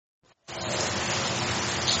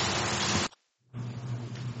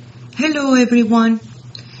Hello everyone.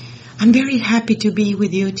 I'm very happy to be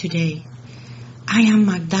with you today. I am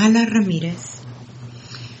Magdala Ramirez.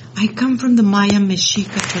 I come from the Maya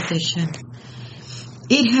Mexica tradition.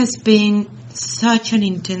 It has been such an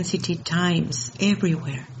intensity times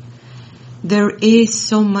everywhere. There is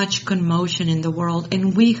so much commotion in the world,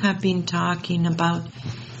 and we have been talking about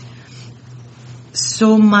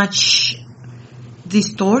so much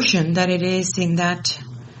distortion that it is in that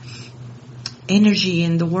energy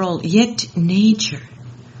in the world. Yet nature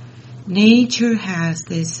has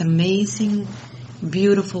this amazing,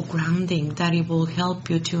 beautiful grounding that it will help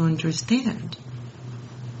you to understand.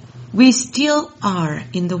 We still are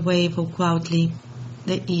in the wave of Cuautli,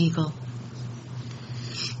 the eagle.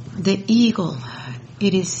 The eagle,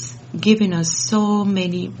 it is giving us so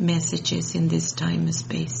many messages in this time and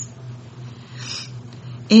space.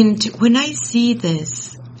 And when I see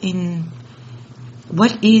this in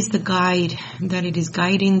what is the guide that it is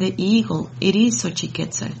guiding the eagle, it is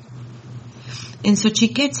Xochiquetzal. And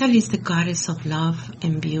Xochiquetzal is the goddess of love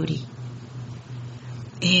and beauty.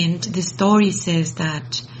 And the story says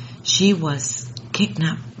that she was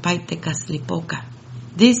kidnapped by Tecaztlipoca.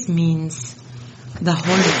 This means the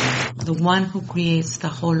hologram. The one who creates the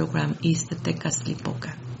hologram is the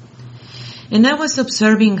Tecaztlipoca. And I was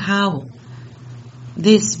observing how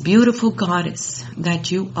this beautiful goddess that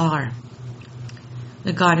you are,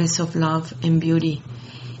 the goddess of love and beauty,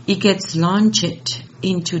 it gets launched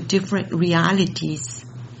into different realities,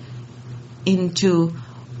 into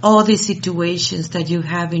all the situations that you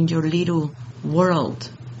have in your little world.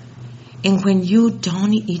 And when you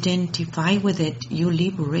don't identify with it, you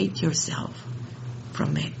liberate yourself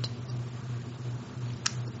from it.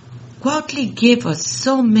 Cuautli gave us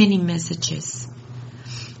so many messages.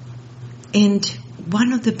 And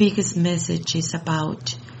one of the biggest messages is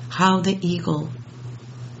about how the eagle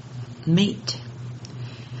mate.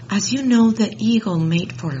 As you know, the eagle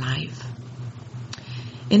mate for life.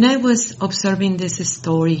 And I was observing this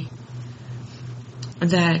story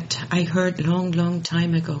that I heard long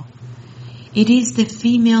time ago. It is the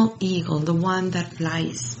female eagle, the one that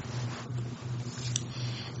flies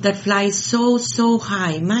so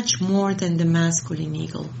high, much more than the masculine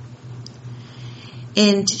eagle.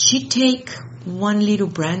 And she take one little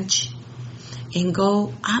branch and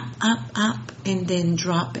go up, and then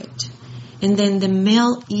drop it. And then the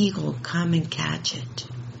male eagle come and catch it.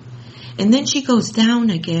 And then she goes down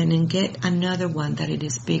again and get another one that it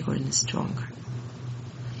is bigger and stronger.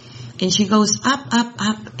 And she goes up,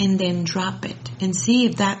 and then drop it. And see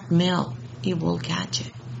if that male, it will catch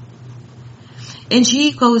it. And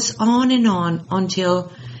she goes on and on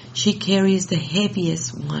until she carries the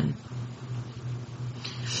heaviest one.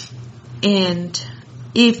 And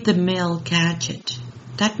if the male catch it,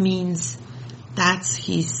 that means that's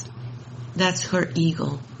her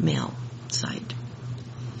eagle male side.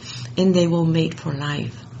 And they will mate for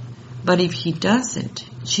life. But if he doesn't,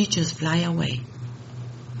 she just fly away.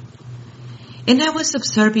 And I was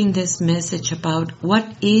observing this message about what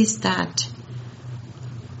is that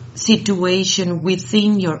situation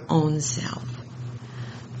within your own self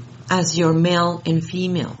as your male and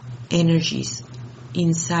female energies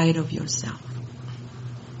inside of yourself.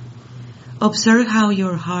 Observe how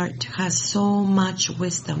your heart has so much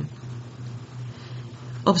wisdom.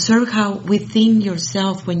 Observe how within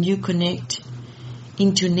yourself, when you connect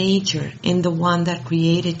into nature and the one that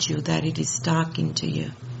created you, that it is talking to you,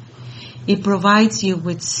 it provides you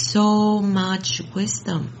with so much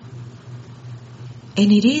wisdom.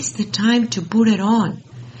 And it is the time to put it on.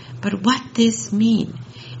 But what this means?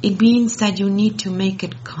 It means that you need to make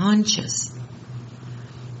it conscious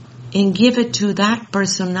and give it to that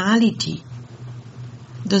personality.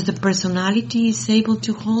 Does the personality is able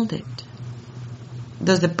to hold it?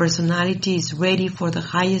 Does the personality is ready for the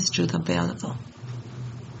highest truth available?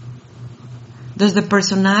 Does the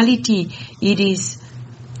personality, it is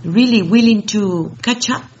really willing to catch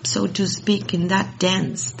up, so to speak, in that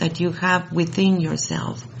dance that you have within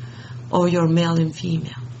yourself, or your male and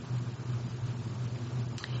female?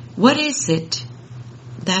 What is it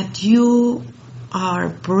that you are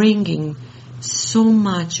bringing so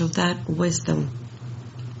much of that wisdom?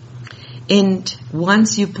 And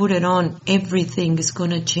once you put it on, everything is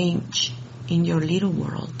going to change in your little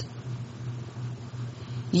world.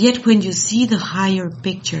 Yet when you see the higher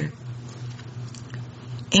picture,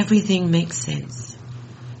 everything makes sense.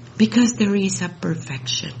 Because there is a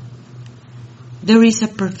perfection. There is a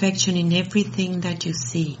perfection in everything that you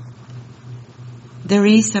see. There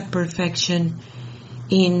is a perfection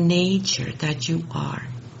in nature that you are.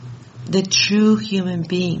 The true human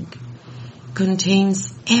being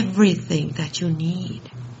contains everything that you need.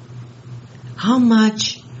 How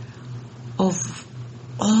much of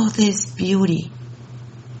all this beauty,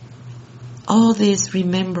 all this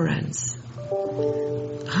remembrance,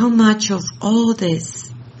 how much of all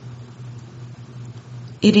this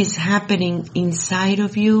it is happening inside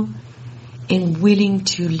of you and willing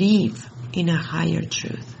to live in a higher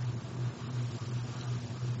truth.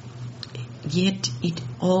 Yet it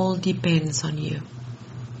all depends on you.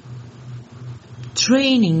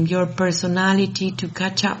 Training your personality to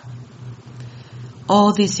catch up.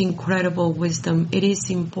 All this incredible wisdom, it is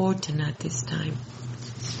important at this time.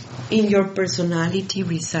 In your personality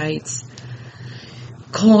resides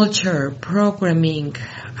culture, programming,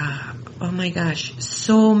 oh my gosh,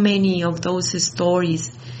 so many of those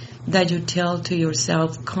stories that you tell to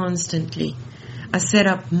yourself constantly. A set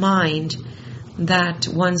up mind that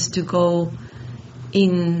wants to go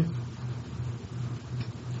in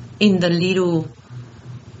the little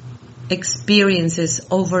experiences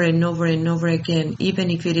over and over and over again, even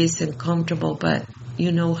if it isn't comfortable, but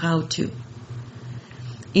you know how to.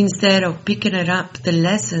 Instead of picking it up, the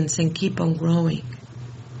lessons, and keep on growing.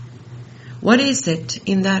 What is it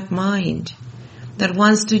in that mind that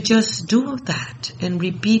wants to just do that and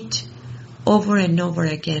repeat over and over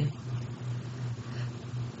again?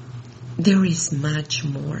 There is much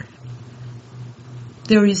more.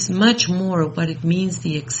 There is much more what it means,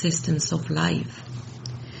 the existence of life.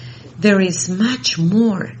 There is much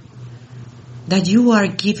more that you are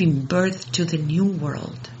giving birth to the new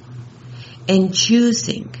world and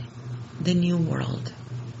choosing the new world.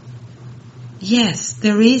 Yes,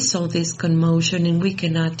 there is all this commotion and we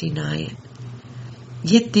cannot deny it.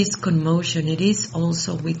 Yet this commotion, it is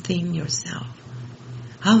also within yourself.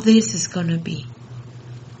 How this is going to be.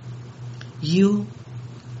 You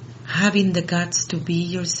having the guts to be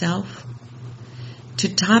yourself, to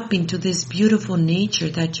tap into this beautiful nature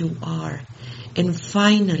that you are, and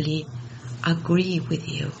finally agree with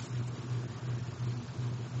you.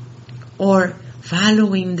 Or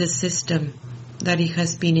following the system that it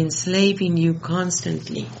has been enslaving you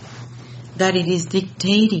constantly, that it is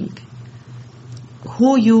dictating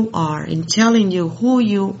who you are and telling you who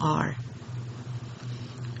you are,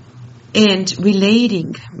 and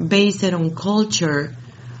relating based on culture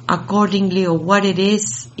accordingly of what it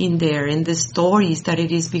is in there and the stories that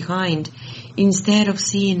it is behind, instead of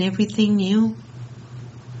seeing everything new.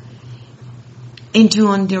 And to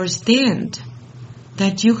understand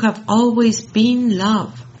that you have always been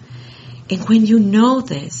love. And when you know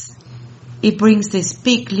this, it brings this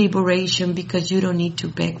big liberation, because you don't need to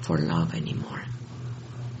beg for love anymore.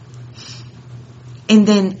 And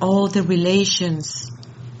then all the relations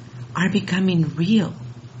are becoming real,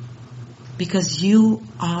 because you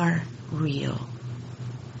are real,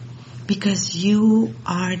 because you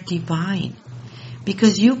are divine,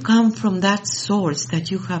 because you come from that source that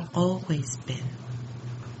you have always been.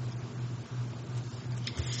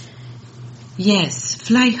 Yes,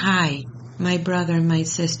 fly high, my brother, my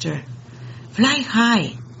sister. Fly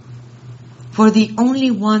high, for the only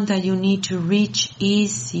one that you need to reach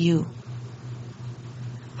is you.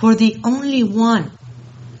 For the only one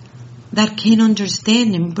that can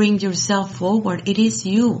understand and bring yourself forward, it is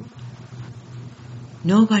you.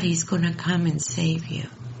 Nobody's gonna come and save you.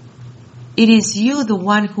 It is you, the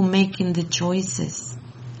one who making the choices.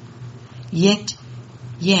 Yet,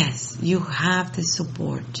 yes, you have the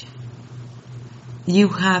support. You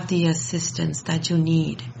have the assistance that you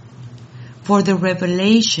need. For the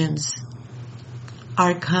revelations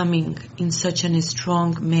are coming in such a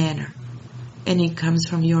strong manner. And it comes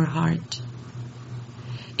from your heart.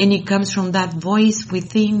 And it comes from that voice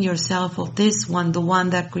within yourself of this one, the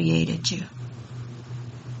one that created you.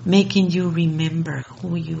 Making you remember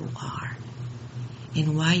who you are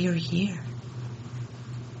and why you're here.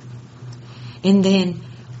 And then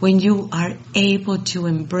when you are able to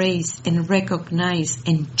embrace and recognize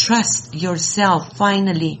and trust yourself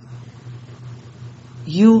finally,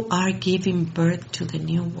 you are giving birth to the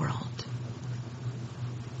new world.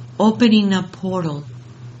 Opening a portal,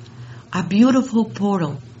 a beautiful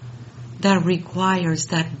portal that requires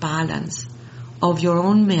that balance of your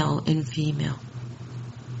own male and female.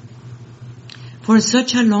 For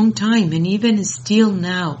such a long time, and even still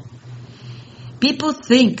now, people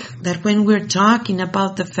think that when we're talking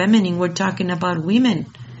about the feminine, we're talking about women,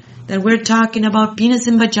 that we're talking about penis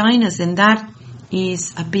and vaginas, and that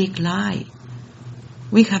is a big lie.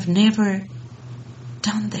 We have never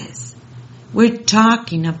done this. We're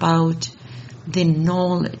talking about the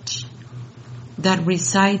knowledge that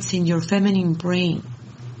resides in your feminine brain,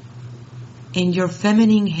 in your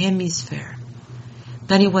feminine hemisphere,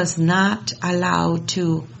 that it was not allowed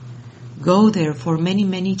to go there for many,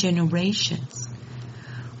 many generations.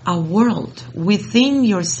 A world within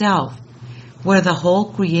yourself where the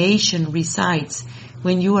whole creation resides,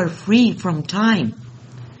 when you are free from time,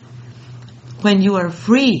 when you are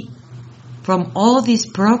free from all this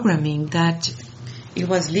programming that it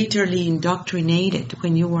was literally indoctrinated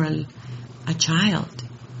when you were a child.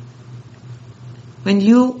 When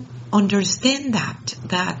you understand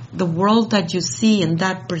that the world that you see and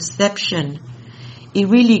that perception, it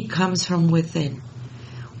really comes from within.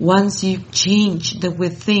 Once you change the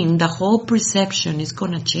within, the whole perception is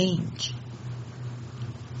going to change.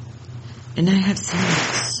 And I have seen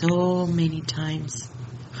it so many times,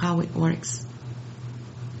 how it works.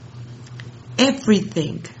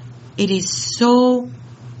 Everything, it is so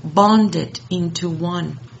bonded into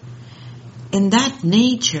one. And that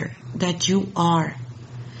nature that you are,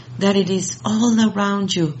 that it is all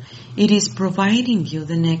around you, it is providing you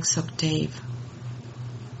the next octave.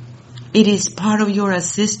 It is part of your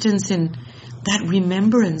assistance in that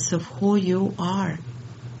remembrance of who you are.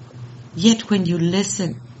 Yet when you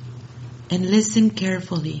listen, and listen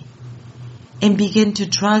carefully, and begin to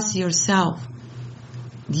trust yourself,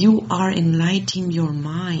 you are enlightening your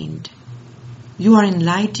mind. You are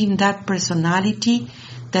enlightening that personality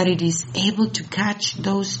that it is able to catch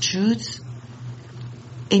those truths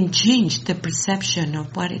and change the perception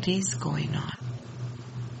of what it is going on.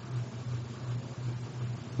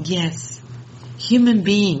 Yes, human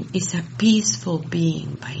being is a peaceful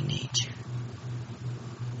being by nature.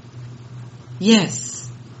 Yes,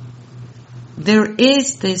 there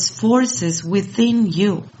is these forces within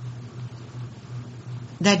you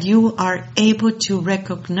that you are able to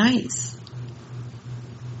recognize.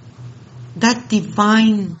 That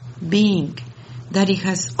divine being, that it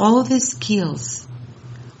has all the skills,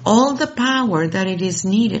 all the power that it is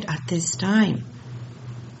needed at this time.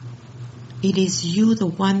 It is you, the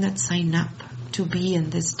one that signed up to be in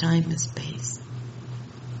this time and space.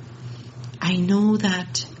 I know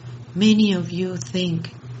that many of you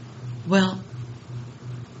think, well,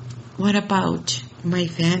 what about my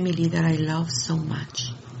family that I love so much?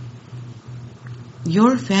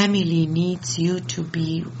 Your family needs you to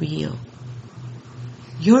be real.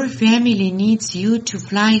 Your family needs you to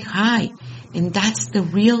fly high, and that's the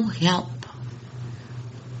real help.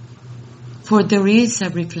 For there is a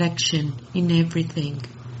reflection in everything.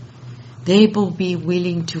 They will be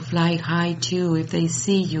willing to fly high too if they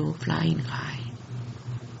see you flying high.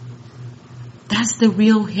 That's the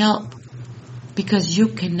real help, because you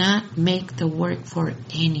cannot make the work for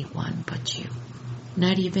anyone but you,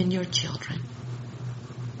 not even your children.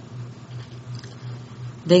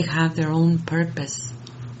 They have their own purpose.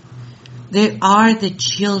 They are the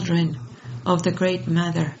children of the Great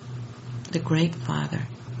Mother, the Great Father.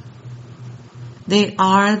 They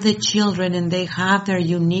are the children and they have their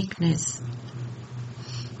uniqueness.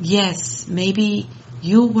 Yes, maybe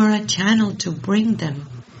you were a channel to bring them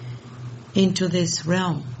into this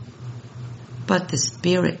realm, but the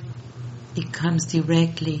spirit, it comes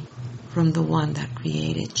directly from the one that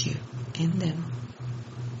created you and them.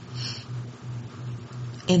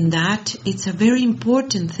 And that, it's a very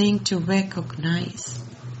important thing to recognize.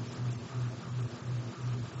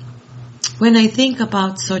 When I think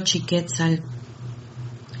about Xochiquetzal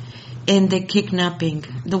and the kidnapping,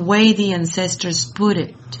 the way the ancestors put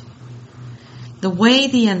it, the way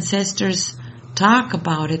the ancestors talk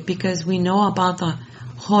about it, because we know about the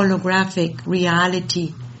holographic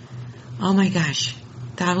reality. Oh my gosh,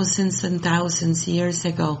 thousands and thousands years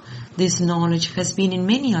ago, this knowledge has been in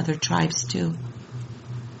many other tribes too.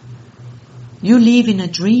 You live in a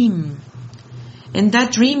dream, and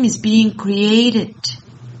that dream is being created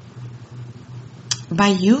by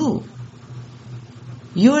you.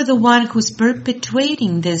 You're the one who's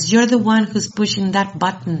perpetuating this. You're the one who's pushing that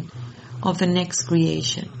button of the next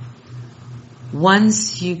creation.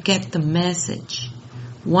 Once you get the message,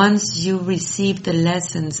 once you receive the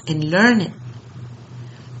lessons and learn it,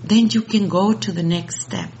 then you can go to the next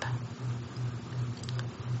step.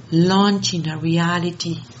 Launching a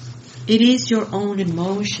reality. It is your own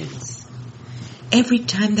emotions. Every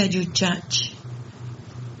time that you judge,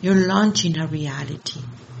 you're launching a reality.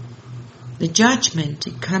 The judgment,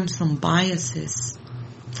 it comes from biases,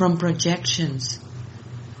 from projections,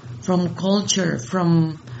 from culture,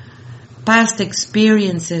 from past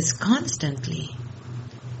experiences constantly.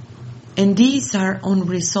 And these are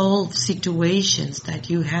unresolved situations that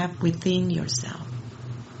you have within yourself.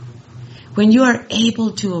 When you are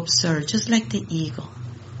able to observe, just like the eagle,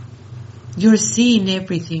 you're seeing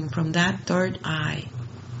everything from that third eye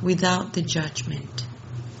without the judgment,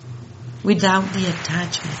 without the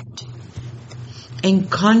attachment, and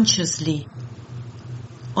consciously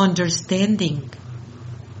understanding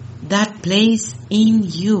that place in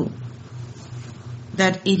you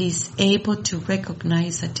that it is able to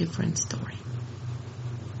recognize a different story.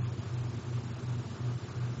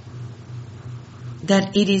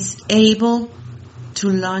 That it is able to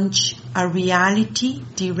launch a reality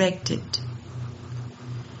directed.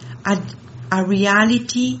 A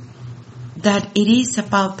reality that it is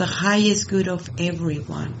about the highest good of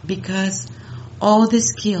everyone, because all the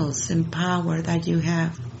skills and power that you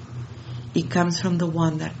have, it comes from the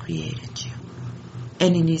one that created you.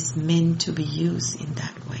 And it is meant to be used in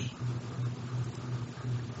that way.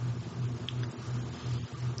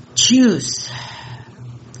 Choose.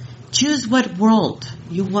 Choose what world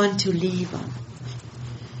you want to live on.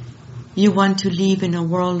 You want to live in a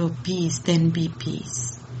world of peace, then be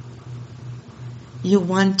peace. You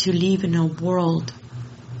want to live in a world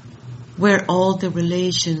where all the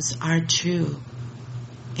relations are true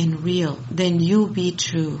and real, then you be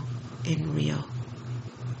true and real.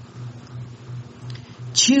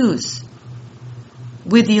 Choose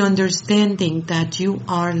with the understanding that you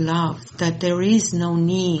are loved, that there is no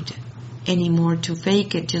need anymore to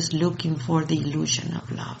fake it, just looking for the illusion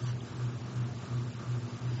of love.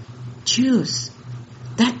 Choose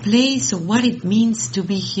that place of what it means to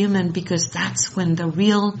be human, because that's when the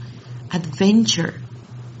real adventure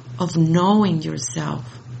of knowing yourself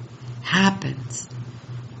happens.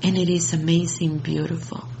 And it is amazing,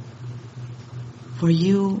 beautiful. For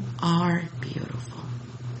you are beautiful.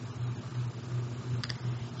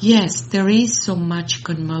 Yes, there is so much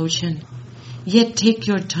commotion, yet take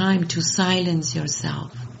your time to silence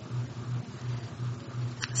yourself.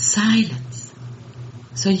 Silence,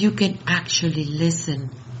 so you can actually listen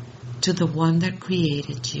to the one that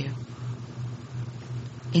created you.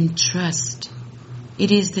 And trust.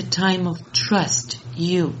 It is the time of trust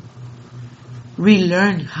you.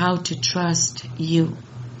 Relearn how to trust you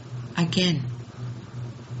again.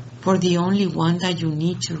 For the only one that you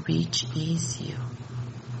need to reach is you.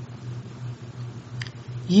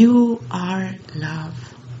 You are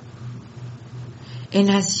love. And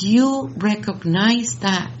as you recognize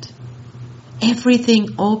that,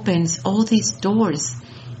 everything opens, all these doors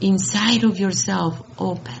inside of yourself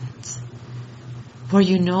opens. For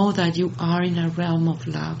you know that you are in a realm of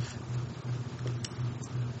love.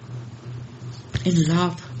 And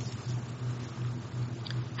love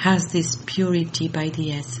has this purity by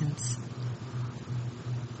the essence.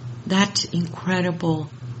 That incredible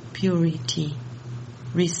purity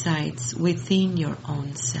resides within your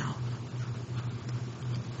own self.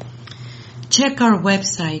 Check our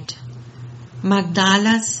website,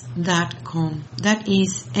 magdalas.com. That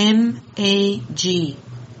is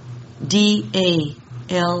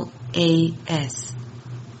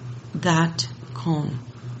MAGDALAS.com.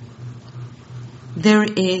 There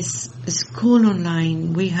is a school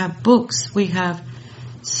online. We have books. We have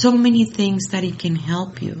so many things that it can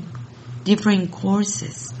help you. Different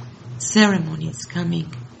courses, ceremonies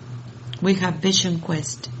coming. We have Vision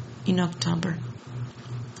Quest in October.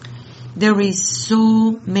 There is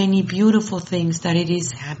so many beautiful things that it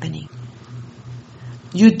is happening.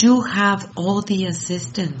 You do have all the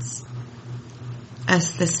assistance at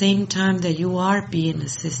the same time that you are being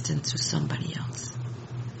assistant to somebody else.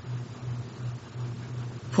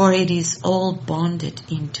 For it is all bonded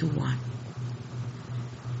into one.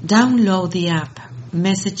 Download the app,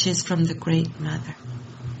 Messages from the Great Mother.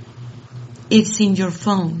 It's in your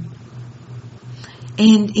phone.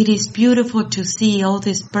 And it is beautiful to see all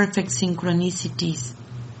these perfect synchronicities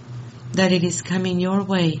that it is coming your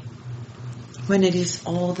way when it is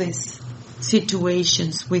all these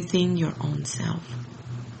situations within your own self.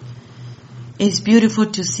 It's beautiful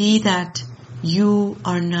to see that you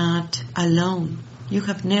are not alone. You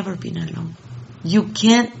have never been alone. You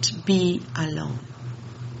can't be alone.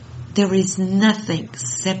 There is nothing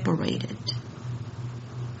separated.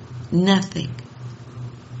 Nothing.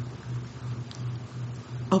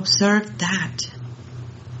 Observe that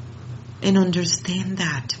and understand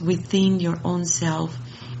that within your own self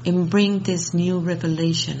and bring this new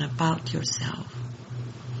revelation about yourself.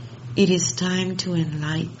 It is time to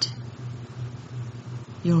enlighten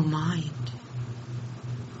your mind.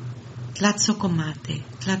 Tlatzocomate,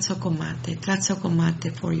 Tlatzocomate,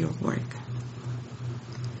 Tlatzocomate for your work.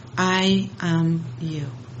 I am you.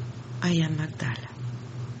 I am Magdala.